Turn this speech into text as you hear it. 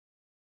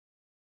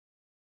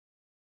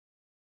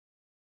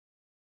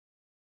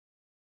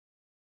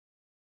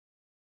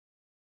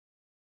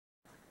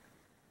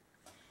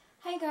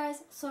Hey guys,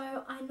 so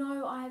I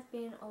know I've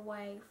been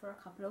away for a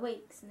couple of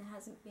weeks and there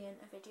hasn't been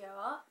a video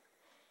up.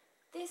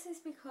 This is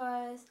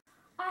because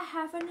I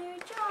have a new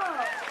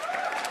job.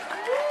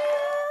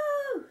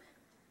 Woo!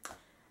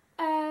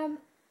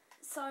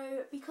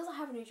 So because I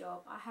have a new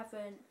job, I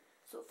haven't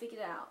sort of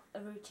figured out a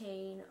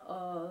routine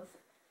of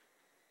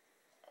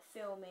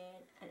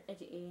filming and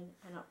editing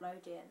and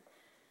uploading.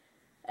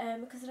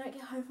 Because I don't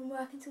get home from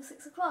work until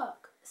 6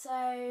 o'clock.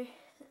 So,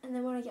 and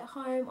then when I get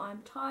home,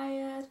 I'm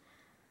tired.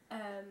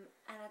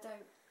 And I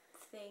don't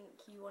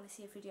think you want to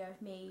see a video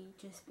of me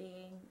just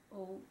being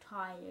all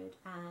tired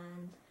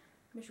and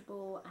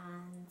miserable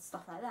and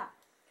stuff like that.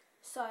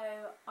 So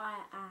I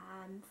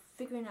am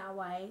figuring out a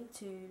way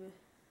to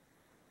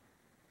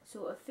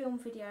sort of film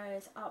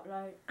videos,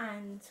 upload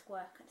and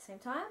work at the same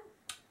time.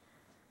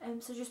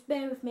 So just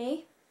bear with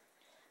me,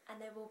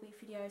 and there will be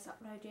videos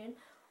uploading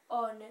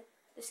on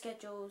the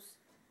schedules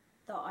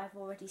that I've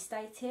already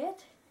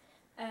stated.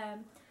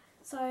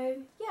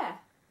 So yeah.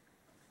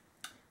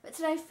 But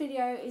today's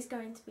video is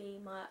going to be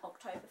my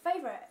October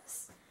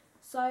favourites.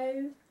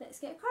 So let's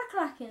get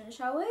crack-lacking,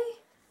 shall we?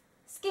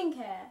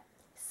 Skincare.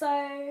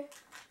 So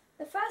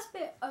the first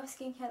bit of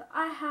skincare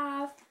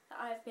that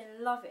I've been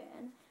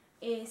loving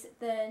is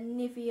the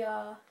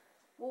Nivea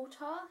water.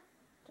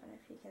 Don't know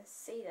if you can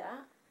see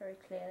that very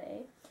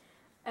clearly.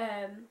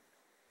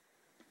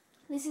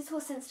 This is for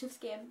sensitive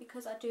skin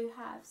because I do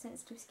have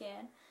sensitive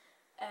skin.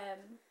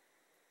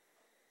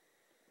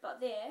 But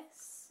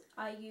this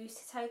I use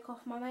to take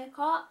off my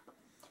makeup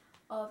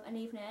of an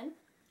evening,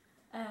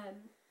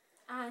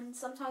 and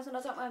sometimes when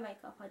I don't wear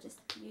makeup I just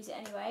use it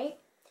anyway,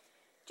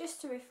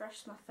 just to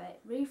refresh my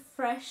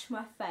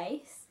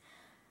face.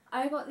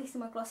 I got this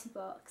in my glossy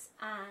box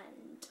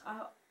and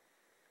I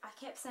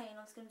kept saying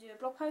I was going to do a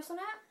blog post on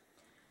it.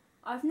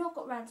 I've not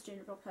got round to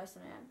doing a blog post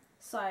on it,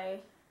 so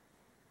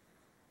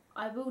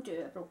I will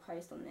do a blog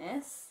post on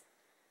this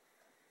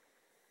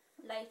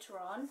later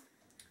on.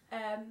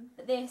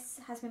 But this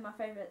has been my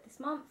favourite this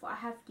month. I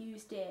have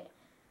used it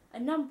a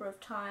number of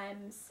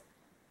times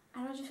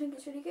and I just think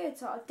it's really good,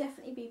 so I'll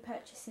definitely be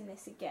purchasing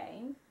this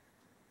again.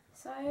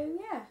 So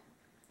yeah,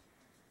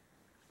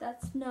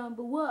 that's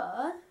number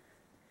one.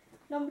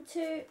 Number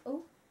two,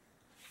 oh,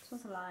 this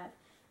one's alive,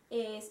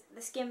 is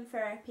the Skin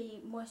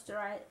Therapy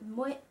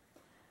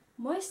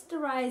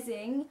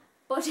moisturising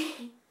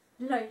body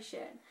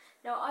lotion.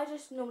 Now I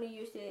just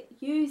normally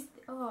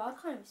oh, I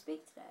can't even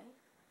speak today.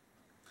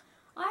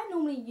 I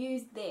normally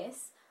use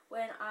this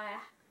when I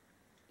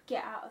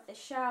get out of the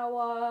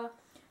shower,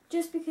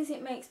 just because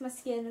it makes my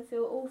skin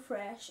feel all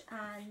fresh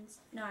and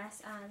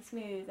nice and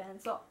smooth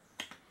and soft.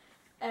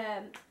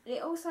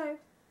 It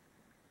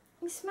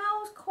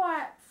smells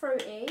quite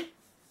fruity.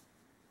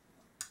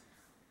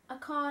 I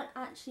can't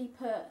actually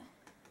put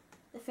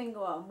the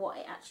finger on what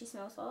it actually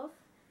smells of,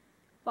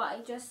 but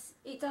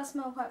it does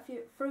smell quite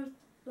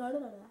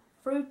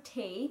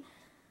fruity.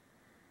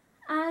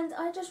 And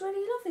I just really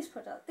love this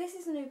product. This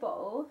is a new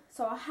bottle,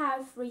 so I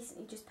have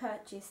recently just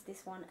purchased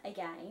this one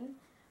again.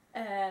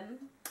 I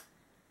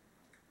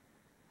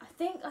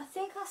think I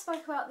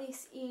spoke about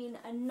this in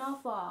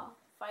another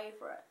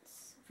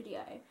favourites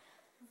video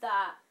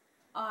that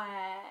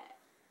I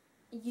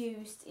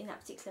used in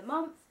that particular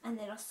month, and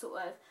then I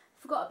sort of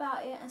forgot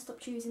about it and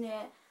stopped using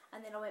it,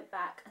 and then I went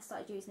back and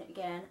started using it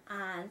again,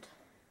 and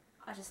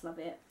I just love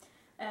it.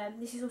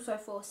 This is also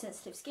for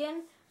sensitive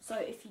skin, so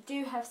if you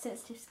do have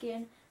sensitive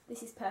skin,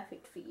 this is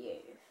perfect for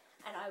you,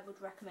 and I would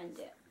recommend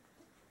it.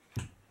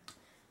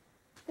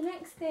 The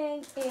next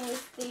thing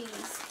is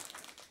these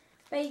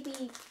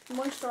baby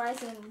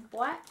moisturising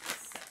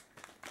wipes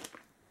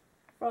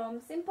from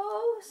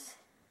Simples.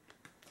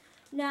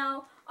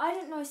 Now, I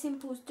didn't know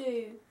Simples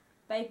do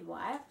baby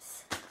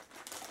wipes.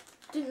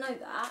 Didn't know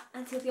that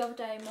until the other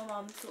day my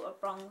mum sort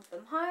of brought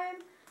them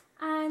home,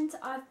 and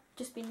I've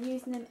just been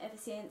using them ever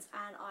since,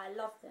 and I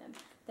love them.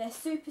 They're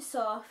super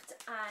soft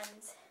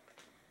and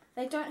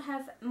they don't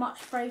have much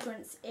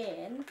fragrance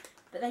in,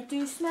 but they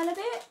do smell a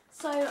bit,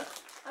 so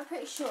I'm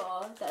pretty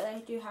sure that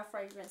they do have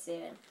fragrance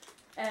in.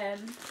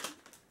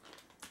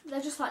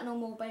 They're just like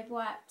normal baby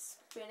wipes,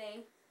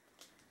 really,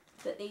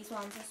 but these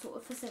ones are sort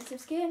of for sensitive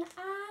skin, and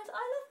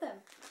I love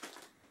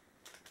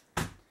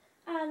them.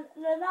 And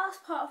the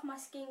last part of my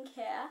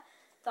skincare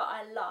that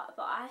I love,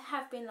 but I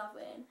have been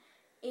loving,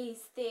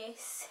 is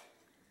this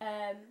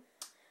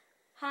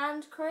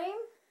hand cream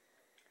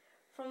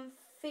from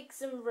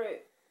Figs and Rouge,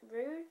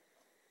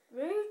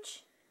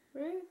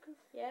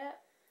 yeah,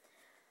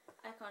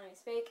 I can't even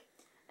speak.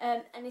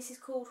 And this is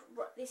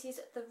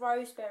the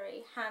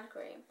Roseberry hand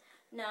cream.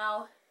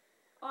 Now,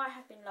 I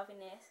have been loving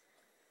this.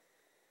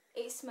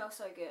 It smells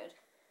so good.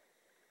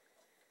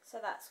 So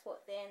that's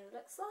what the end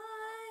looks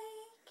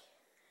like.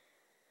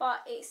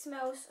 But it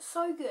smells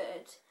so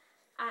good,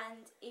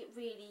 and it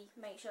really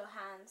makes your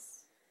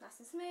hands nice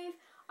and smooth.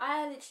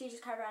 I literally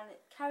just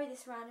carry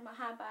this around in my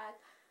handbag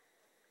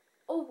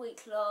all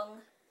week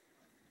long,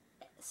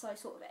 so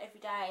sort of every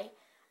day,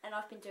 and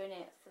I've been doing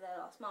it for the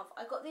last month.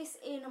 I got this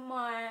in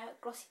my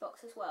glossy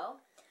box as well,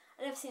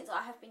 and ever since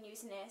I have been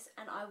using this,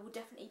 and I will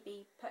definitely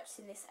be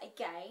purchasing this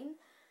again.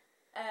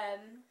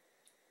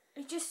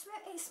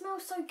 It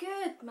smells so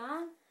good,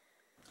 man.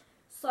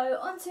 So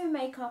onto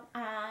makeup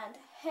and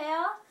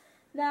hair.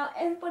 Now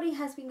everybody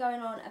has been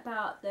going on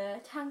about the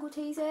Tangle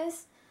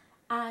teasers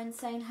and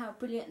saying how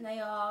brilliant they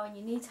are and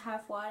you need to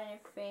have one and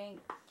everything.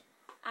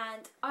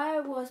 And I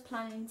was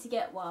planning to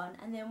get one,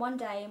 and then one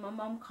day my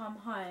mum come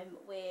home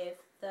with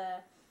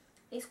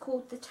it's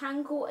called the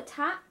Tangle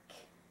Attack.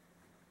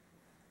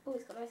 Oh,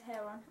 it's got loads of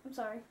hair on. I'm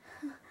sorry.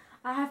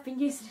 I have been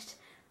using it.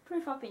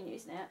 Proof I've been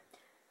using it.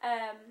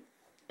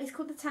 It's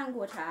called the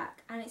Tangle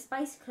Attack, and it's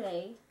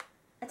basically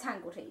a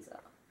tangle teaser,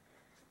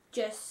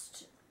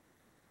 just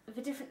with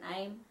a different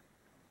name.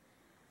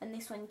 And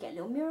this one you get a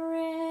little mirror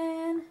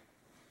in,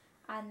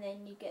 and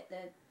then you get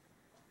the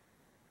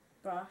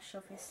brush,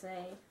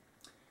 obviously.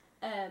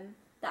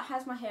 That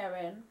has my hair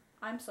in.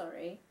 I'm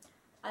sorry,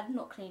 I've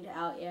not cleaned it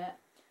out yet,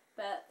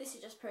 but this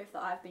is just proof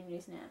that I've been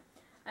using it,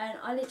 and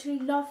I literally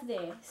love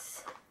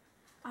this.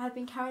 I have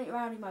been carrying it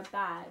around in my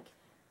bag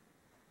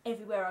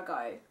everywhere I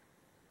go.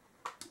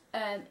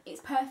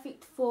 It's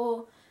perfect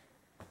for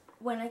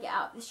when I get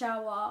out of the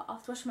shower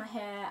after washing my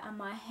hair and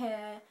my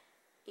hair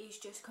is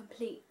just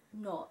complete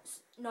knots.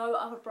 No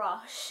other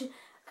brush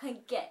can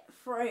get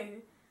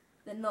through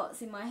the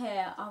knots in my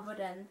hair other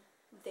than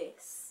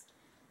this.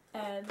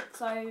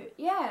 So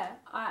yeah,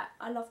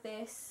 I love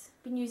this.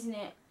 Been using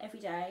it every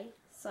day.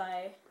 So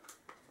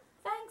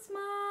thanks,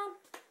 Mum.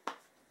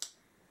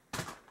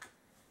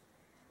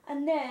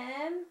 And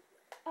then,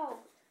 oh,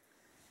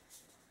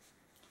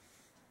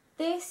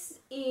 this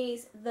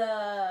is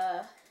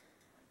the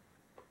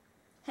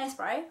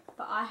hairspray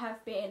that I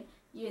have been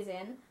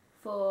using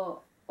for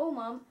all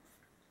month.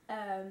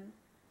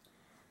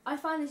 I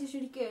find this is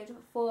really good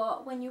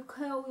for when you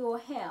curl your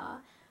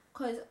hair,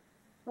 because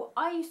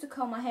I used to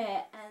curl my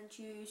hair and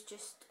use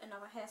just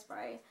another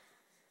hairspray,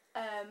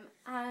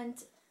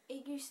 and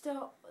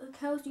the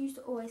curls used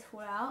to always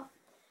fall out.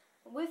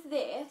 With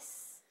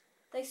this,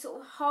 they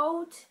sort of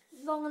hold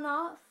long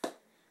enough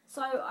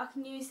so I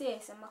can use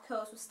this and my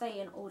curls will stay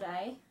in all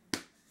day,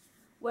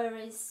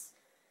 whereas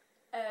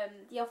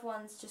the other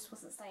ones just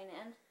wasn't staying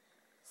in.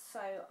 So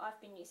I've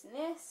been using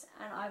this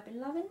and I've been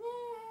loving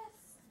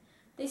this.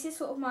 This is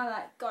sort of my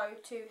like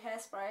go-to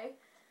hairspray.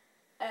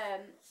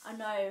 I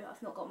know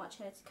I've not got much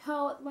hair to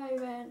curl at the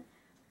moment,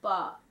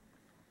 but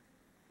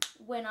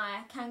when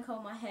I can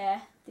curl my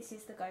hair, this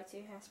is the go-to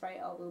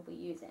hairspray I will be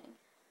using.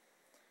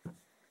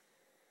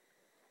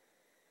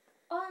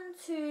 On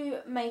to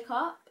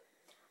makeup.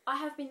 I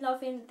have been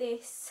loving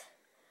this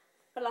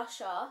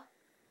blusher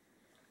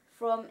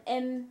from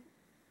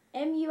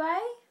MUA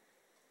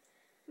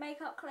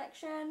makeup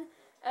collection.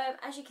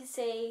 As you can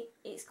see,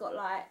 it's got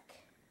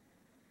like,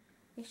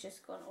 it's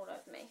just gone all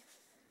over me.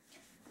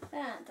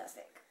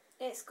 Fantastic.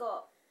 It's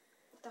got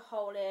the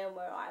hole in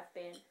where I've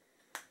been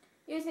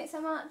using it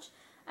so much,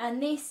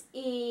 and this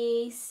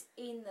is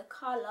in the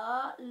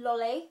colour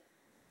Lolly.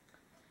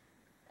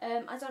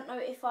 I don't know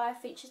if I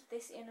featured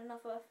this in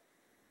another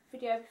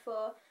video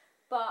before,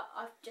 but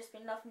I've just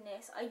been loving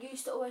this. I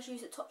used to always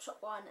use the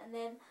Topshop one, and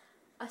then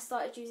I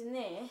started using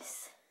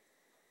this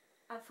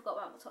and forgot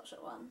about my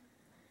Topshop one.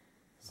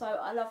 So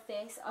I love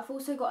this. I've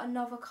also got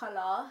another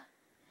colour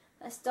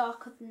that's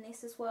darker than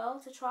this as well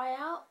to try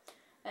out.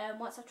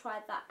 Once I've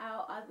tried that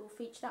out, I will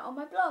feature that on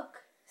my blog.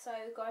 So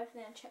go over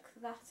there and check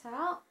that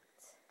out.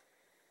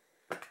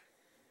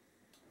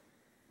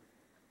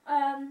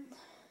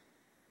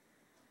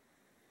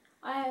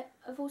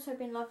 I've also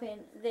been loving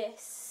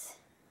this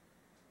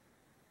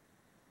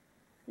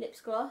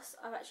lips gloss.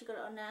 I've actually got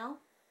it on now.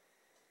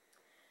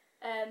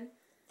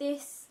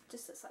 This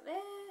just looks like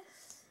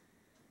this.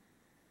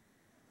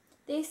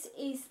 This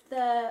is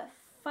the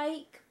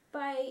Fake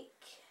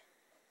Bake,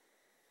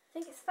 I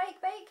think it's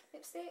Fake Bake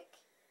lipstick.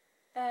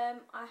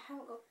 I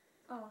haven't got,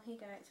 oh here you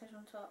go, it says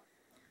on top.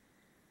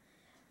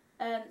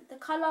 The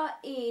colour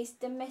is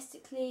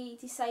Domestically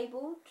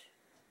Disabled.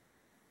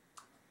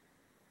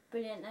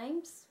 Brilliant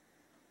names.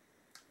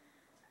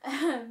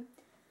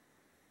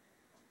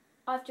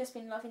 I've just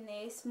been loving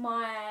this.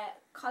 My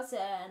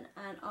cousin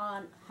and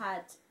aunt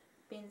had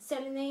been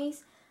selling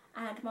these,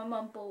 and my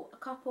mum bought a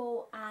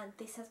couple, and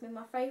this has been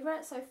my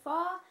favourite so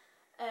far.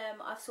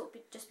 I've sort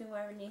of just been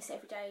wearing this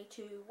every day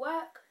to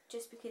work,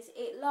 just because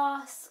it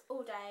lasts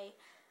all day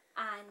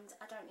and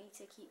I don't need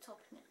to keep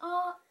topping it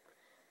up.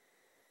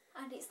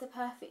 And it's the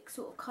perfect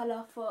sort of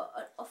colour for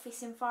an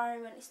office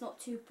environment. It's not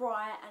too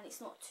bright and it's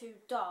not too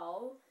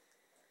dull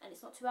and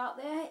it's not too out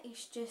there.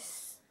 It's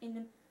just in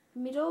the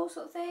middle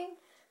sort of thing.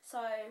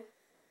 So,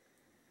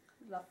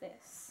 love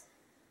this.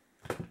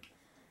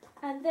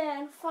 And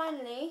then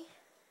finally,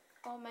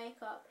 on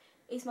makeup,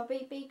 is my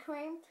BB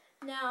cream.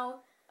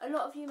 Now, a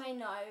lot of you may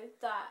know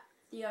that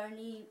the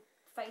only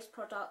face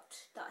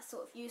product that I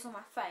sort of use on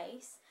my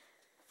face,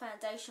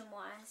 foundation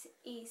wise,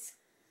 is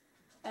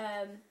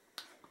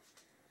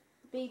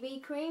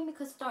BB cream,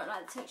 because I don't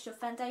like the texture of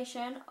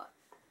foundation.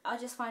 I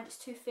just find it's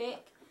too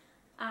thick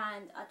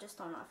and I just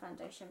don't like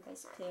foundation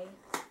basically.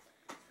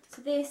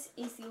 So this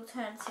is the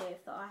alternative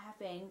that I have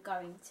been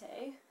going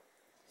to.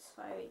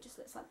 So it just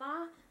looks like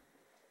that.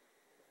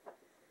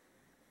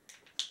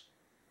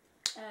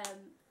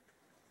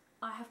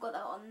 I have got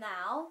that on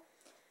now,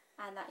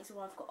 and that is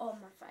all I've got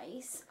on my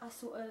face. I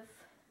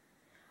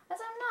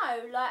don't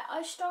know, like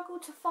I struggle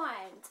to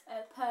find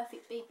a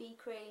perfect BB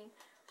cream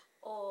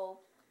or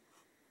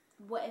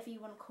whatever you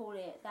want to call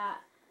it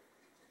that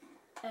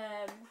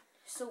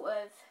sort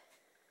of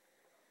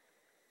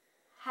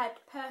had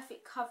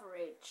perfect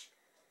coverage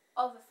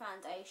of a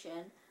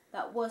foundation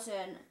that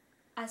wasn't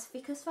as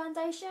thick as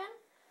foundation.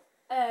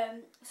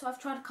 So I've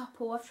tried a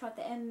couple. I've tried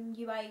the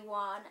MUA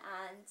one,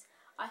 and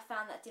I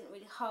found that didn't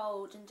really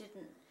hold and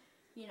didn't,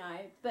 you know,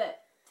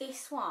 but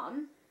this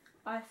one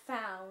I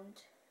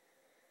found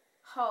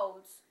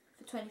holds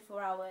for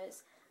 24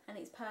 hours and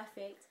it's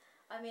perfect.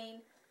 I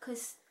mean,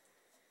 because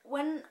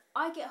when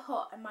I get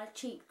hot and my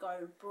cheeks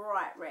go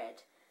bright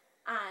red,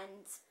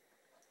 and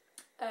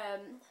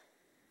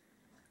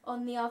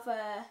on the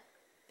other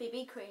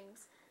BB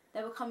creams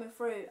they were coming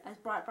through as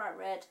bright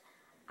red,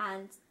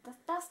 and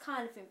that's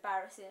kind of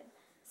embarrassing.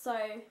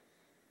 So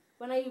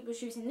when I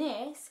was using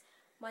this,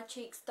 my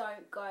cheeks they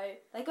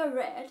go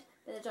red,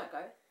 but they don't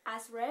go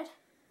as red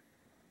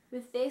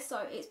with this,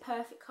 so it's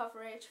perfect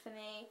coverage for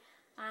me,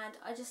 and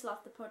I just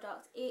love the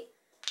product. It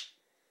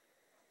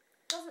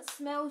doesn't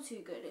smell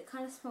too good. It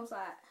kind of smells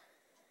like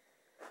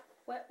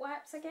wet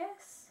wipes, I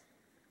guess.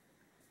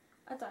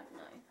 I don't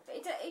know, but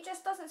it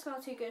just doesn't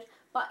smell too good,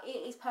 but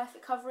it is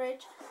perfect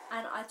coverage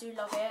and I do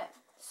love it,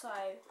 so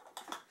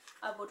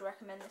I would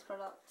recommend this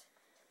product.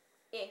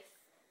 If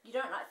you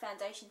don't like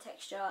foundation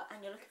texture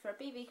and you're looking for a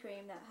BB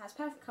cream that has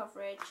perfect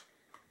coverage,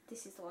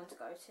 this is the one to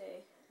go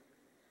to.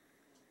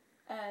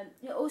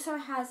 It also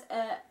has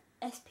a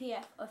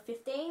SPF of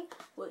 15,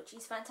 which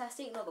is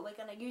fantastic. Not that we're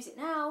going to use it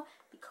now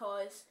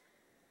because,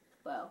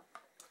 well,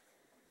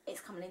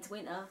 it's coming into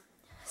winter,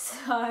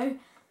 so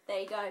there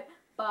you go.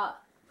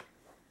 But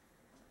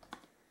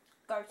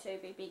go to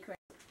BB cream.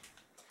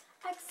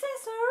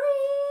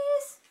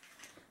 Accessories!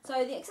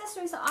 So the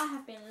accessories that I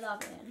have been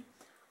loving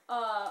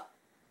are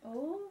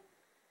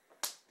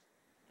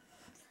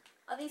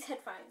these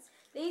headphones.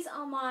 These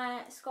are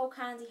my Skull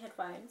Candy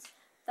headphones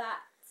that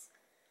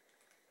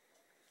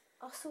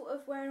are sort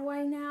of wearing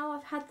away now.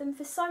 I've had them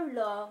for so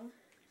long.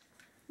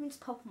 Let me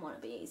just pop them on a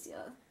bit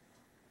easier.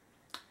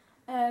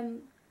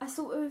 I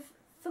sort of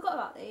forgot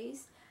about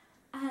these,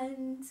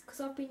 and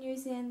because I've been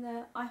using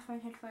the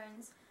iPhone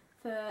headphones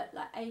for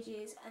like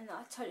ages, and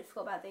I totally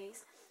forgot about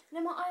these. And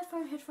then my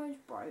iPhone headphones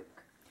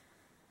broke,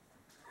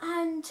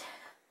 and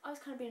I was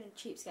kind of being a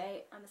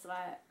cheapskate. I was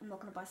like, I'm not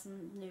going to buy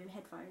some new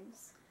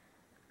headphones.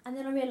 And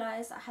then I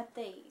realised I had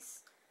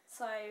these,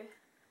 so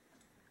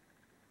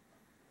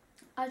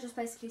I just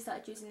basically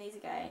started using these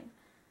again.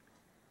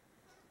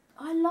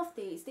 I love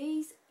these.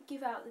 These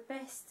give out the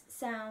best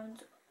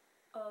sound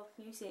of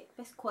music,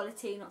 best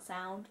quality, not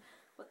sound,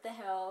 what the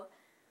hell,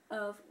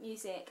 of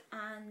music.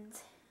 And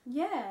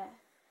yeah,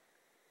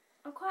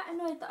 I'm quite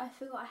annoyed that I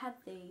forgot I had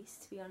these,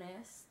 to be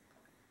honest.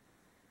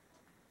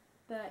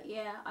 But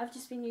yeah, I've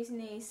just been using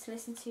these to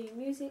listen to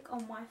music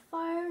on my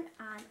phone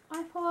and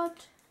iPod.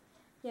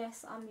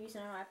 Yes, I'm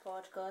using an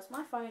iPod because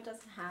my phone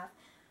doesn't have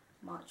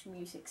much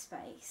music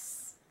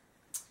space.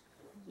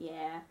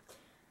 Yeah.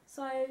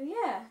 So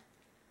yeah,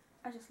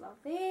 I just love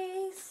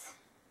these.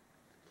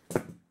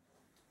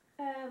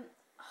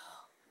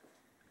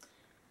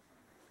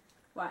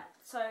 Right,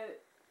 so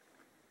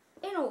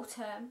in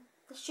autumn,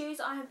 the shoes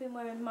I have been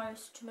wearing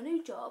most to my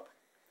new job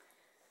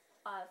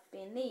have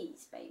been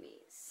these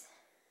babies.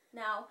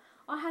 Now,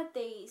 I had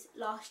these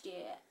last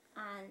year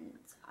and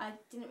I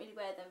didn't really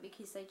wear them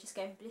because they just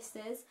gave me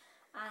blisters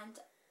and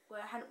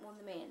I hadn't worn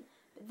them in.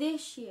 But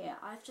this year,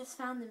 I've just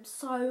found them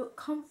so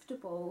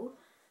comfortable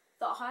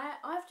that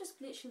I've just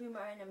literally been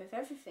wearing them with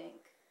everything.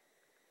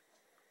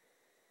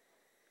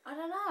 I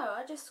don't know,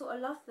 I just sort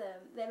of love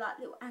them. They're like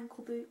little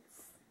ankle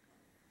boots.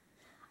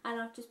 And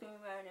I've just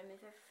been wearing them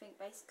with everything,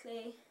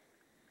 basically.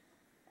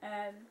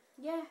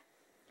 Yeah.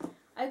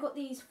 I got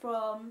these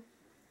from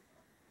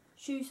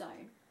Shoe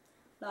Zone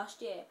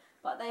last year,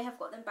 but they have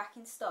got them back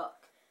in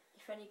stock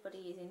if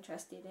anybody is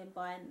interested in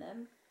buying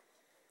them.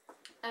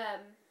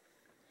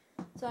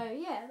 So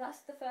yeah, that's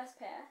the first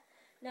pair.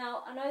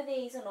 Now, I know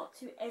these are not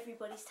to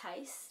everybody's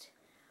taste,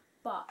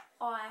 but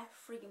I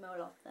friggin' well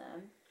love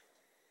them.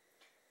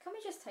 Can we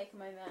just take a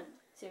moment?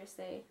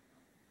 Seriously.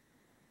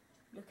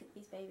 Look at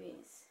these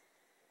babies.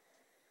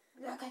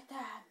 Look at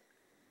them.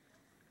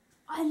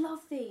 I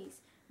love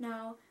these.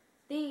 Now,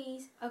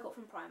 these I got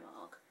from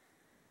Primark.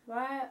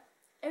 Right?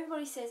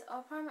 Everybody says,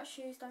 oh, Primark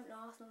shoes don't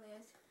last and all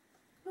this.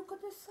 Look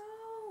at the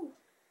sole.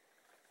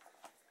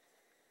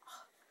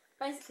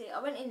 Basically,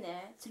 I went in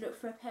there to look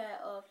for a pair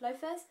of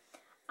loafers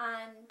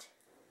and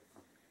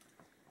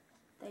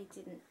they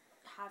didn't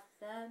have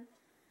them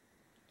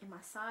in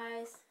my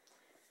size.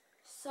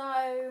 So,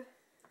 I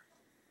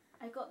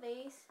got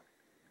these.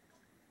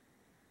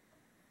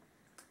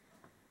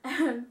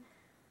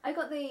 I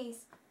got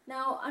these.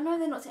 Now, I know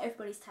they're not to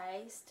everybody's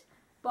taste,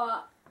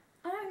 but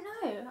I don't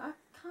know. I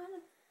kind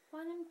of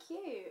find them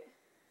cute.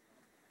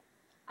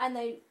 And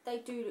they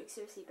do look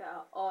seriously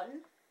better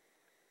on.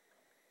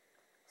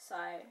 So,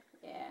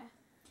 yeah.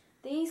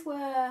 These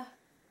were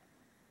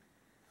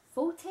 £14,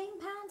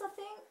 I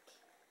think.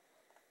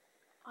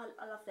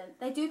 I love them.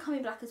 They do come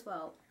in black as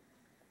well.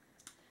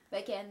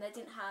 But again, they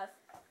didn't have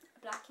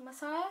black in my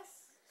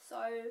size. So,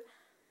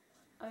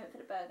 I went for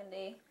the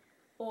burgundy.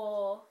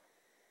 Or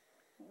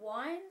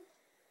wine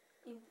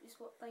is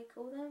what they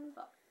call them.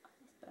 But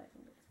it's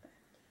burgundy.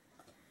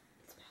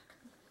 It's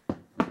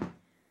burgundy.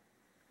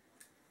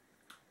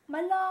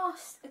 My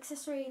last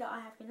accessory that I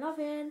have been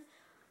loving,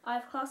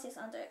 I've classed this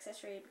under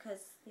accessory because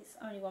it's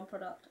only one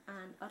product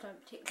and I don't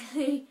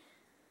particularly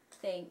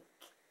think,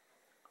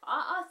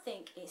 I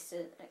think it's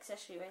an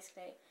accessory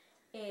basically,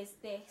 is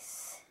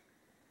this,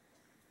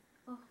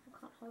 oh I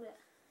can't hold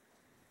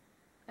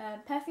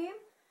it, perfume.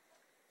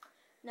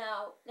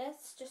 Now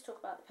let's just talk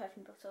about the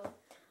perfume bottle.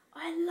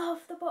 I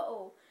love the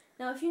bottle.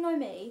 Now if you know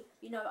me,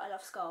 you know I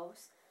love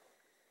skulls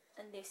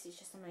and this is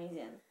just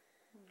amazing.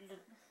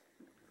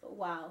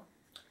 Wow.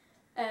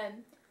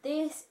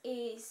 This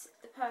is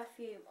the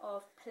perfume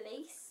of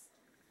police.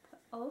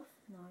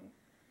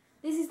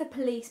 This is the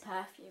police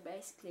perfume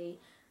basically,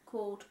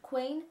 called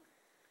Queen.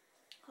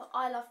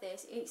 I love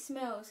this. It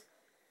smells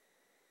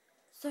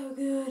so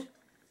good.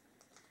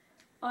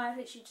 I've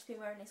literally just been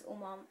wearing this all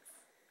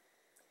month.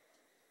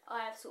 I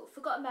have sort of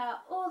forgotten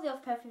about all the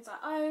other perfumes I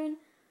own,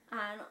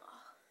 and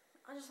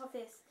I just love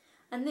this.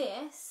 And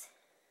this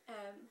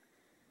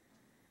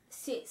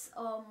sits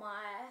on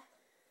my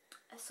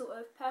sort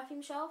of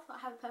perfume shelf. I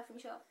have a perfume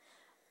shelf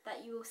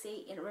that you will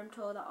see in a room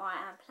tour that I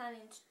am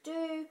planning to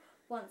do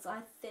once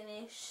I've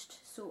finished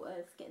sort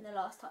of getting the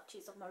last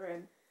touches of my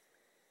room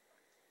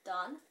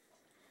done.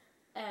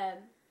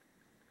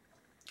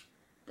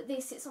 But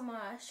this sits on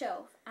my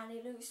shelf and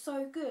it looks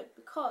so good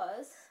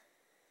because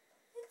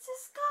it's a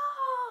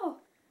skull.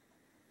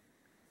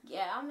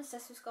 Yeah, I'm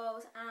obsessed with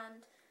skulls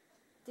and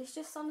this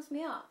just sums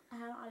me up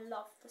and I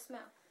love the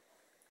smell.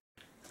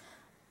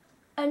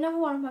 Another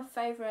one of my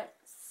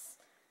favourites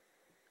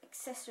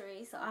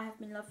accessories that I have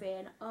been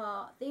loving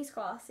are these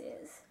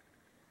glasses.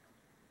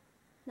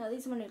 Now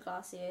these are my new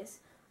glasses.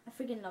 I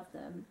freaking love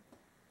them.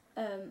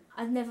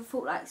 I've never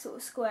thought like sort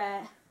of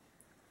square,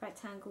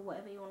 rectangle,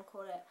 whatever you want to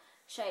call it,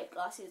 shaped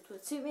glasses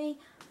would suit me,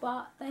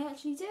 but they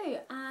actually do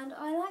and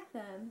I like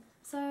them.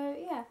 So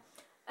yeah,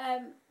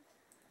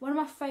 one of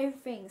my favourite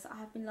things that I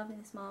have been loving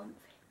this month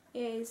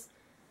is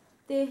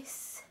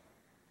this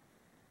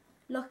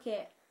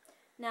locket.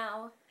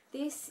 Now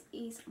this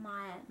is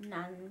my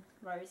Nan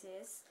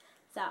Rose's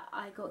that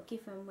I got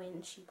given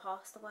when she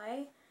passed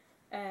away,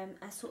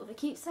 as sort of a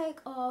keepsake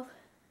of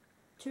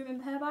to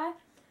remember her by.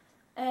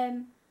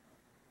 And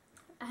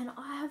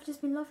I have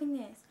just been loving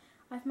this.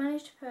 I've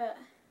managed to put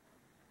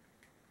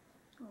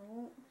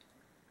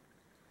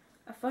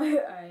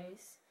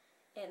photos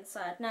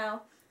inside.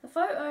 Now the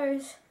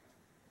photos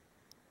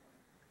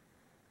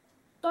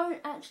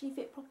don't actually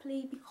fit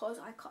properly because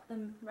I cut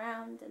them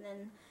round and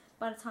then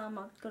by the time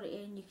I've got it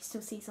in you can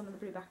still see some of the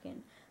blue back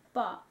in.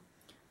 But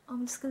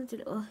I'm just going to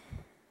do a little...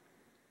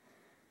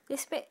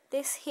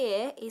 This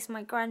here is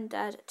my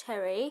granddad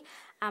Terry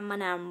and my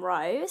nan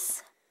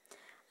Rose.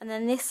 And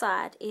then this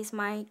side is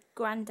my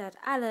granddad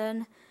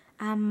Alan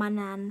and my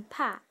nan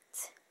Pat.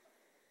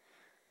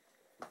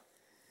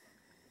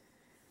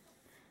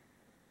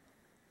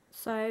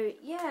 So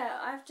yeah,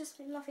 I've just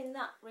been loving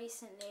that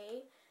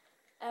recently.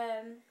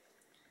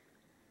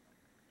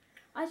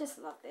 I just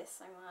love this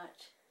so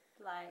much.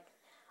 Like,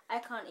 I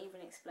can't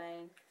even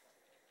explain.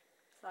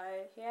 So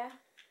yeah,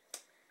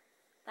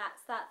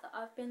 that's that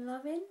I've been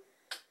loving.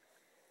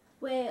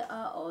 We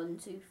are on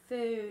to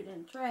food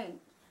and drink.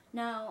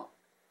 Now,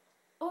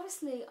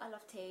 obviously I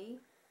love tea.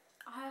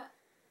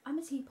 I'm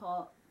a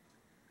teapot,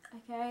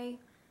 okay?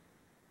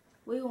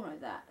 We all know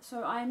that.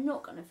 So I'm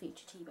not going to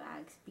feature tea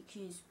bags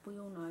because we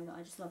all know that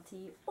I just love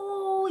tea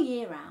all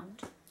year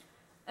round.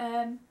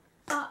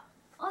 But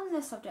on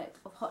the subject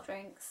of hot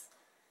drinks,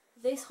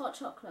 this hot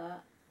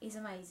chocolate is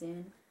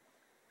amazing.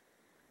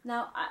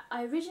 Now,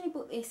 I originally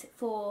bought this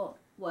for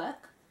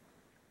work.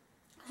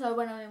 So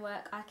when I'm in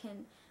work, I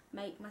can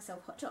make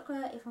myself hot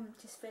chocolate if I'm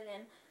just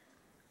feeling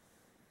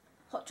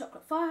hot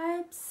chocolate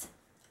vibes.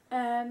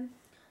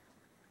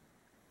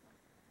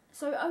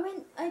 So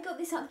I got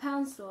this at the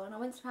pound store, and I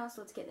went to the pound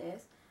store to get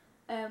this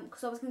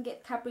because I was going to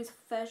get Cadbury's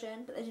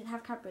version, but they didn't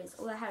have Cadbury's.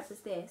 All they had was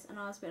this, and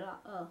I was a bit like,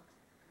 oh,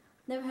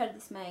 never heard of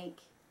this make.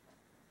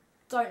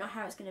 Don't know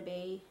how it's going to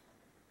be.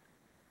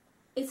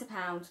 It's a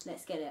pound,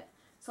 let's get it.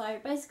 So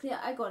basically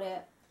I got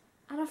it,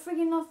 and I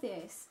friggin' love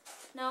this.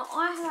 Now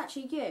I have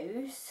actually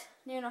used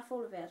near enough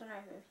all of it. I don't know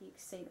if you can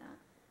see that.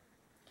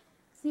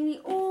 It's nearly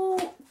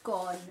all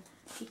gone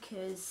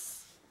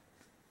because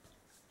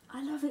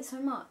I love it so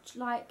much.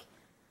 Like,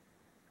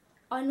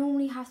 I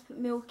normally have to put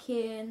milk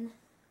in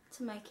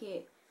to make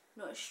it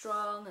not as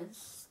strong, and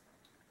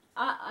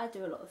I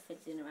do a lot of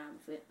fiddling around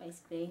with it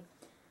basically.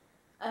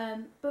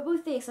 But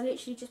with this, I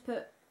literally just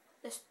put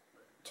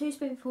 2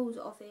 spoonfuls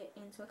of it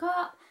into a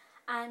cup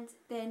and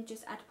then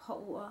just add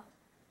hot water,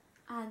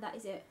 and that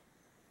is it.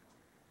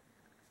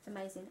 It's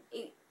amazing.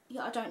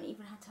 I don't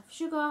even have to have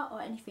sugar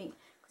or anything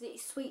because it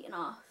is sweet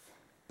enough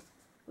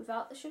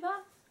without the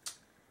sugar.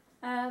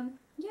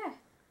 Yeah,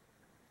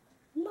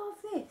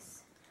 love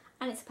this,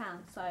 and it's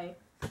 £1, so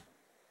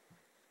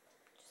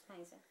just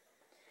amazing.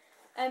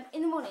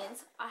 In the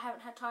mornings, I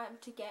haven't had time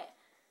to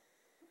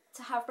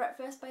have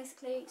breakfast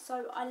basically,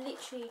 so I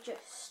literally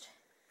just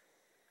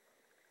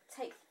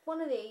take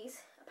one of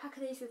these, a pack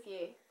of these with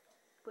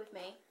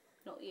me,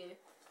 not you,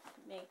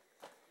 me,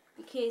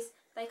 because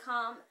they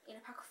come in a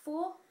pack of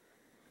 4.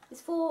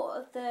 There's 4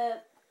 of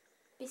the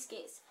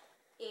biscuits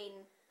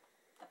in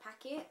a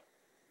packet,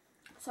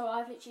 so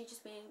I've literally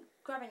just been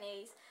grabbing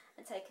these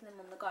and taking them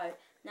on the go.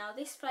 Now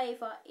this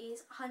flavour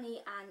is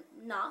honey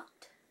and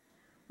nut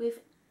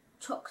with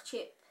choc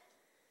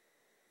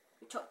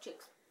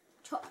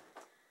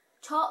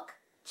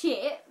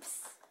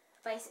chips,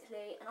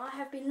 basically, and I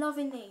have been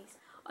loving these.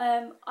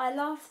 I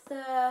love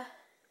the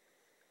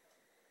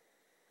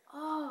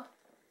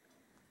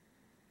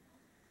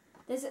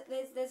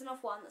there's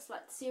another one that's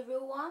like the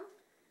cereal one.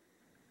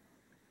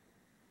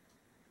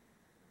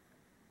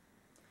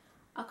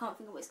 I can't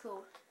think of what it's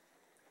called,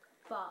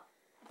 but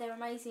they're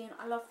amazing.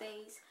 I love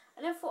these.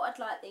 I never thought I'd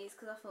like these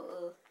because I thought,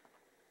 oh,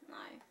 no.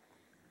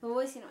 I've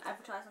always seen them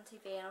advertised on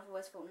TV and I've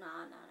always thought, no,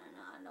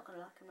 I'm not going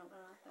to like them,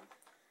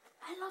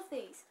 I love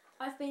these.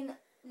 I've been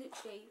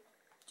literally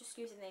just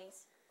using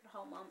these for the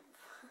whole month.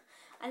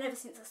 And ever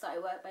since I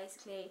started work,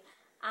 basically.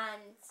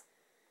 And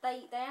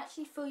they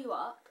actually fill you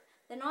up.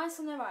 They're nice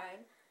on their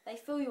own. They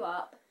fill you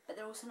up, but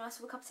they're also nice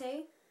with a cup of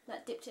tea.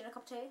 Like dipped in a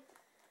cup of tea.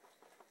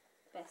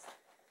 Best.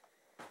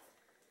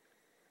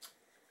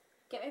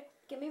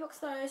 Get me a box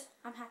of those.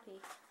 I'm happy.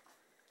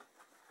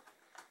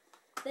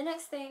 The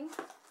next thing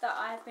that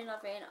I've been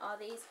loving are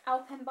these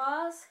Alpen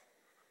bars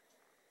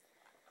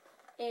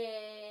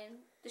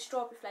in the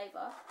strawberry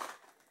flavour.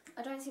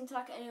 I don't seem to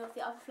like any of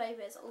the other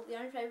flavours. The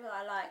only flavour that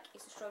I like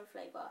is the strawberry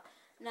flavour.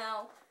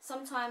 Now,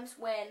 sometimes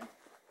when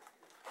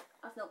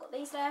I've not got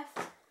these left,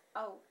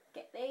 I'll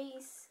get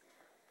these,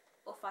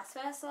 or vice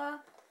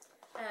versa.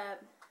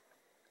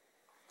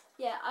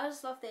 Yeah, I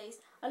just love these.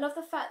 I love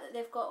the fact that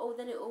they've got all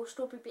the little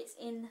strawberry bits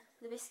in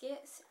the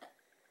biscuits.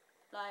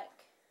 Like,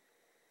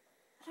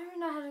 I don't even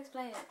know how to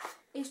explain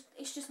it.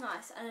 It's just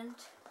nice, and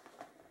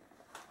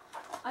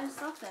I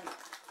just love them.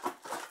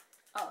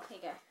 Oh, here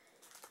you go.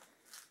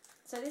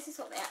 So this is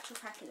what the actual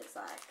packet looks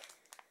like.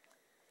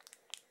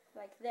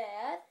 Like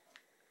that.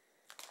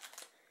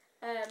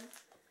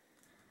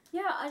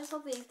 Yeah, I just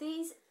love these.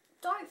 These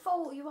don't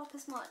fold you up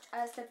as much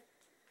as the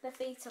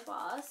Vita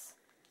bars.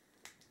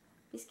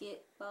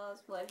 Biscuit bars,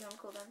 whatever you want to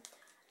call them.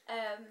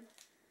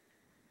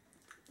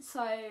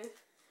 So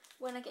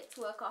when I get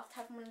to work after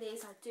having one of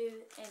these, I do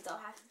end up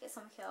having to get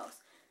something else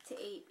to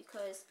eat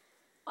because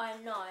I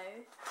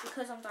know,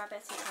 because I'm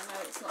diabetic, I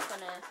know it's not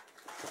going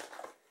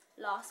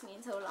to last me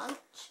until lunch.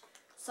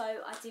 So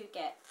I do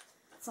get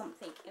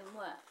something in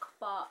work,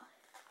 but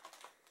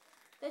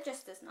they're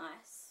just as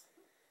nice.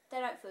 They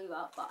don't fill you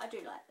up, but I do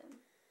like them.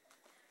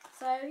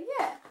 So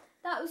yeah,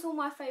 that was all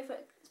my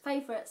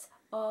favourites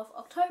of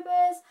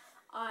October's.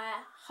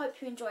 I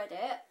hope you enjoyed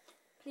it.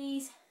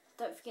 Please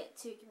don't forget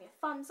to give me a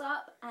thumbs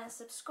up and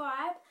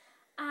subscribe,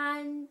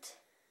 and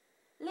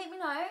let me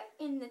know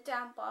in the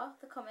down bar,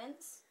 the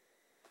comments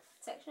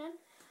section,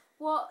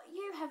 what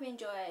you have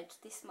enjoyed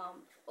this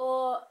month,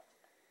 or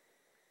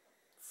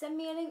send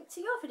me a link to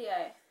your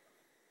video.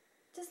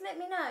 Just let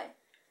me know.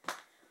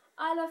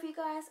 I love you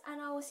guys, and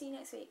I will see you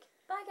next week.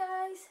 Bye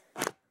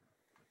guys.